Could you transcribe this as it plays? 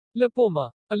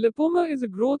Lipoma. A lipoma is a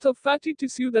growth of fatty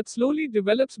tissue that slowly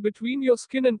develops between your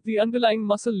skin and the underlying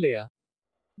muscle layer.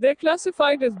 They're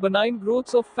classified as benign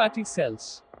growths of fatty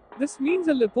cells. This means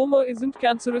a lipoma isn't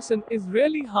cancerous and is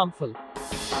rarely harmful.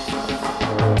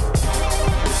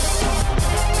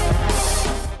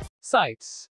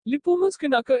 Sites. Lipomas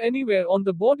can occur anywhere on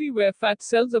the body where fat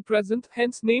cells are present,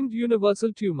 hence named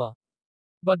universal tumor.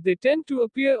 But they tend to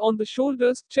appear on the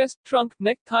shoulders, chest, trunk,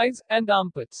 neck, thighs, and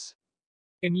armpits.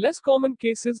 In less common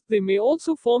cases, they may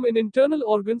also form in internal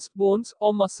organs, bones,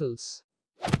 or muscles.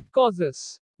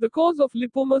 Causes. The cause of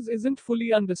lipomas isn't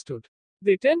fully understood.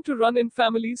 They tend to run in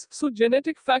families, so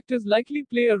genetic factors likely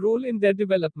play a role in their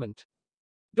development.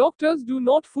 Doctors do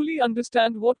not fully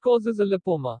understand what causes a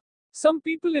lipoma. Some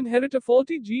people inherit a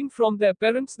faulty gene from their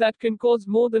parents that can cause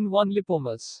more than one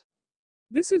lipomas.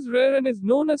 This is rare and is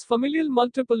known as familial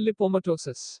multiple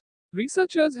lipomatosis.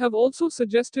 Researchers have also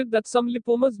suggested that some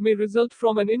lipomas may result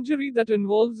from an injury that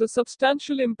involves a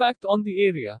substantial impact on the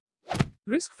area.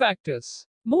 Risk factors.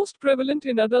 Most prevalent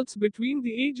in adults between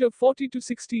the age of 40 to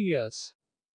 60 years.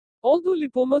 Although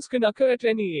lipomas can occur at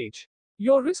any age,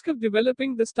 your risk of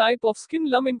developing this type of skin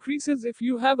lump increases if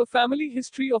you have a family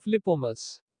history of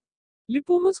lipomas.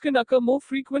 Lipomas can occur more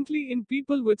frequently in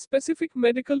people with specific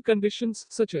medical conditions,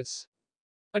 such as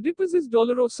adiposis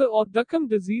dolorosa or Duckham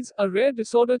disease, a rare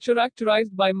disorder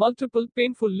characterized by multiple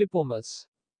painful lipomas.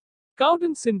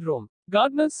 Cowden syndrome,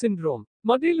 Gardner's syndrome,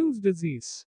 Madelung's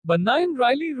disease, benign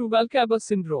Riley-Ruvalcaba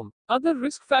syndrome. Other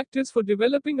risk factors for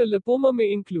developing a lipoma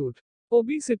may include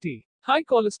obesity, high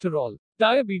cholesterol,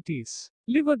 diabetes,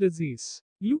 liver disease,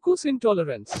 glucose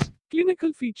intolerance.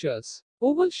 Clinical features: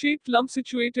 oval-shaped lump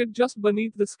situated just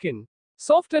beneath the skin,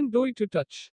 soft and doughy to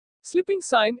touch. Slipping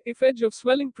sign: if edge of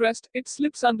swelling pressed, it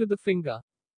slips under the finger.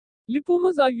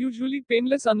 Lipomas are usually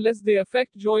painless unless they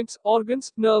affect joints,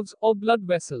 organs, nerves, or blood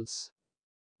vessels.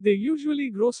 They usually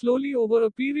grow slowly over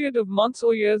a period of months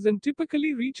or years and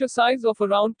typically reach a size of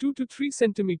around 2 to 3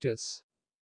 centimeters.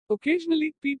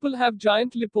 Occasionally, people have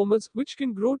giant lipomas, which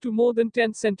can grow to more than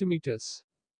 10 centimeters.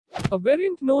 A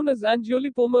variant known as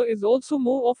angiolipoma is also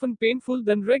more often painful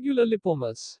than regular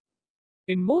lipomas.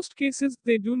 In most cases,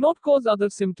 they do not cause other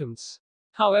symptoms.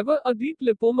 However, a deep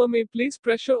lipoma may place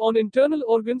pressure on internal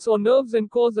organs or nerves and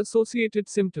cause associated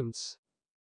symptoms.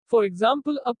 For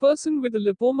example, a person with a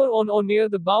lipoma on or near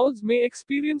the bowels may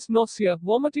experience nausea,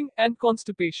 vomiting, and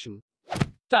constipation.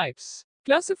 Types.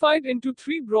 Classified into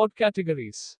 3 broad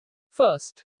categories.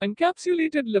 First,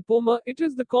 encapsulated lipoma. It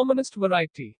is the commonest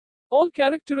variety. All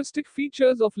characteristic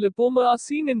features of lipoma are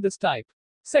seen in this type.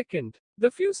 Second,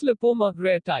 diffuse lipoma,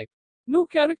 rare type. No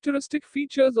characteristic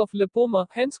features of lipoma,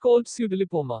 hence called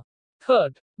pseudolipoma.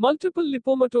 Third, multiple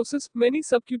lipomatosis, many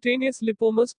subcutaneous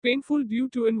lipomas, painful due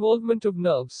to involvement of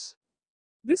nerves.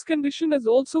 This condition is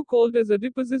also called as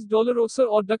adiposis dolorosa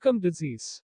or Duckham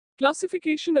disease.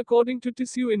 Classification according to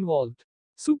tissue involved.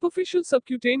 Superficial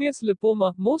subcutaneous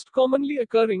lipoma, most commonly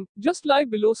occurring, just lie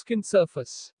below skin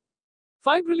surface.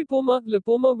 Fibrolipoma,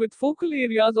 lipoma with focal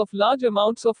areas of large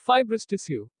amounts of fibrous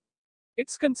tissue.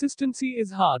 Its consistency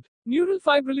is hard. Neural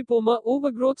fibrolipoma,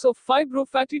 overgrowths of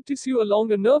fibrofatty tissue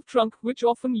along a nerve trunk, which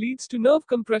often leads to nerve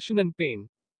compression and pain.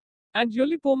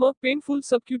 Angiolipoma, painful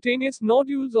subcutaneous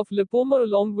nodules of lipoma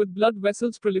along with blood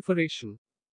vessels proliferation.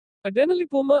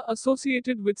 Adenolipoma,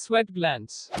 associated with sweat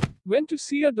glands. When to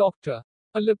see a doctor.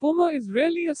 A lipoma is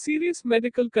rarely a serious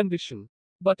medical condition.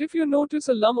 But if you notice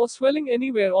a lump or swelling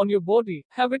anywhere on your body,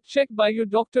 have it checked by your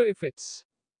doctor if it's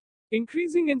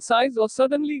increasing in size or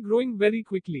suddenly growing very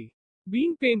quickly.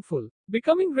 Being painful,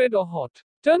 becoming red or hot,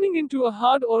 turning into a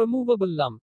hard or a movable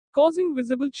lump, causing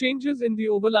visible changes in the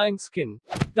overlying skin.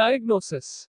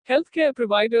 Diagnosis. Healthcare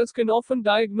providers can often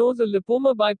diagnose a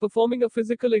lipoma by performing a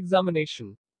physical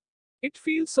examination. It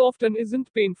feels soft and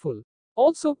isn't painful.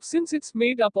 Also, since it's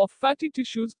made up of fatty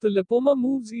tissues, the lipoma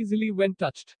moves easily when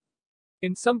touched.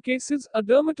 In some cases, a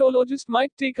dermatologist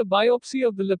might take a biopsy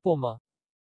of the lipoma.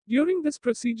 During this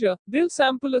procedure, they'll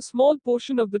sample a small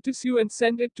portion of the tissue and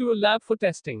send it to a lab for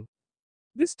testing.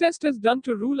 This test is done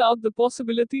to rule out the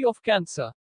possibility of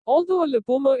cancer. Although a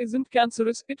lipoma isn't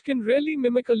cancerous, it can rarely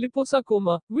mimic a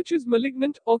liposarcoma, which is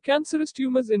malignant, or cancerous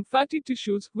tumors in fatty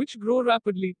tissues, which grow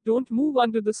rapidly, don't move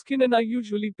under the skin, and are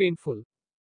usually painful.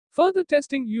 Further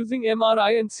testing using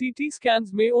MRI and CT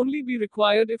scans may only be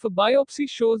required if a biopsy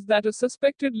shows that a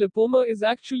suspected lipoma is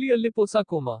actually a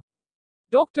liposarcoma.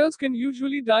 Doctors can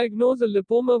usually diagnose a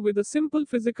lipoma with a simple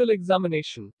physical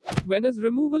examination. When is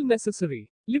removal necessary?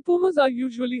 Lipomas are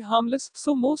usually harmless,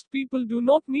 so most people do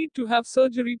not need to have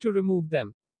surgery to remove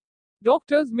them.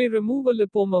 Doctors may remove a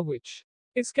lipoma which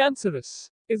is cancerous,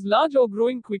 is large or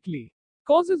growing quickly,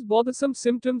 Causes bothersome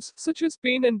symptoms such as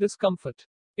pain and discomfort.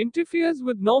 Interferes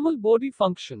with normal body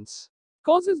functions.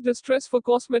 Causes distress for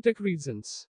cosmetic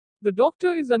reasons. The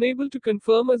doctor is unable to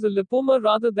confirm as a lipoma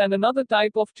rather than another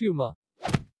type of tumor.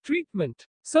 Treatment.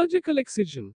 Surgical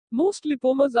excision. Most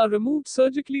lipomas are removed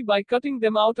surgically by cutting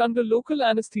them out under local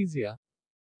anesthesia.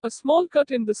 A small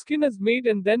cut in the skin is made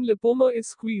and then lipoma is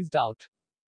squeezed out.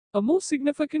 A more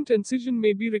significant incision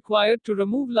may be required to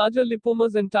remove larger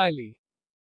lipomas entirely.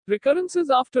 Recurrences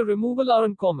after removal are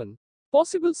uncommon.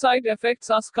 Possible side effects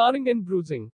are scarring and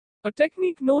bruising. A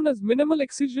technique known as minimal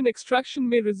excision extraction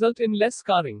may result in less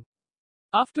scarring.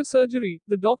 After surgery,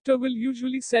 the doctor will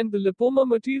usually send the lipoma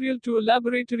material to a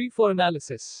laboratory for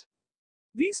analysis.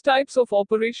 These types of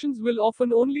operations will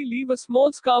often only leave a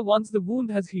small scar once the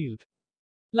wound has healed.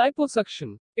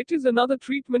 Liposuction. It is another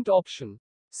treatment option.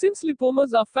 Since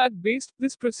lipomas are fat-based,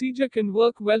 this procedure can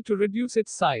work well to reduce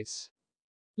its size.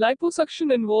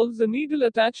 Liposuction involves a needle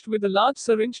attached with a large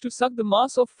syringe to suck the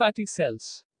mass of fatty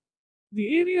cells.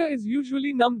 The area is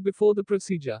usually numbed before the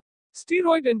procedure.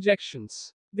 Steroid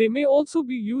injections. They may also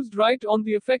be used right on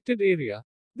the affected area.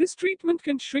 This treatment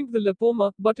can shrink the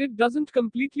lipoma, but it doesn't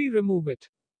completely remove it.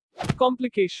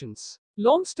 Complications.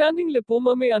 Long-standing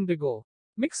lipoma may undergo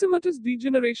myxomatous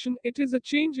degeneration. It is a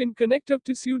change in connective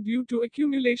tissue due to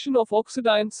accumulation of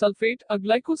oxidized sulfate, a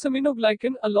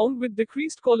glycosaminoglycan, along with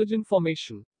decreased collagen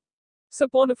formation.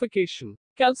 Saponification.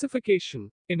 Calcification.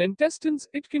 In intestines,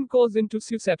 it can cause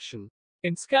intussusception.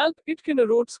 In scalp, it can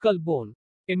erode skull bone.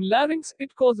 In larynx,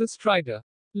 it causes stridor.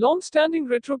 Long-standing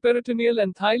retroperitoneal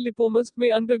and thigh lipomas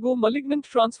may undergo malignant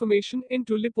transformation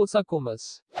into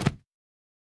liposarcomas.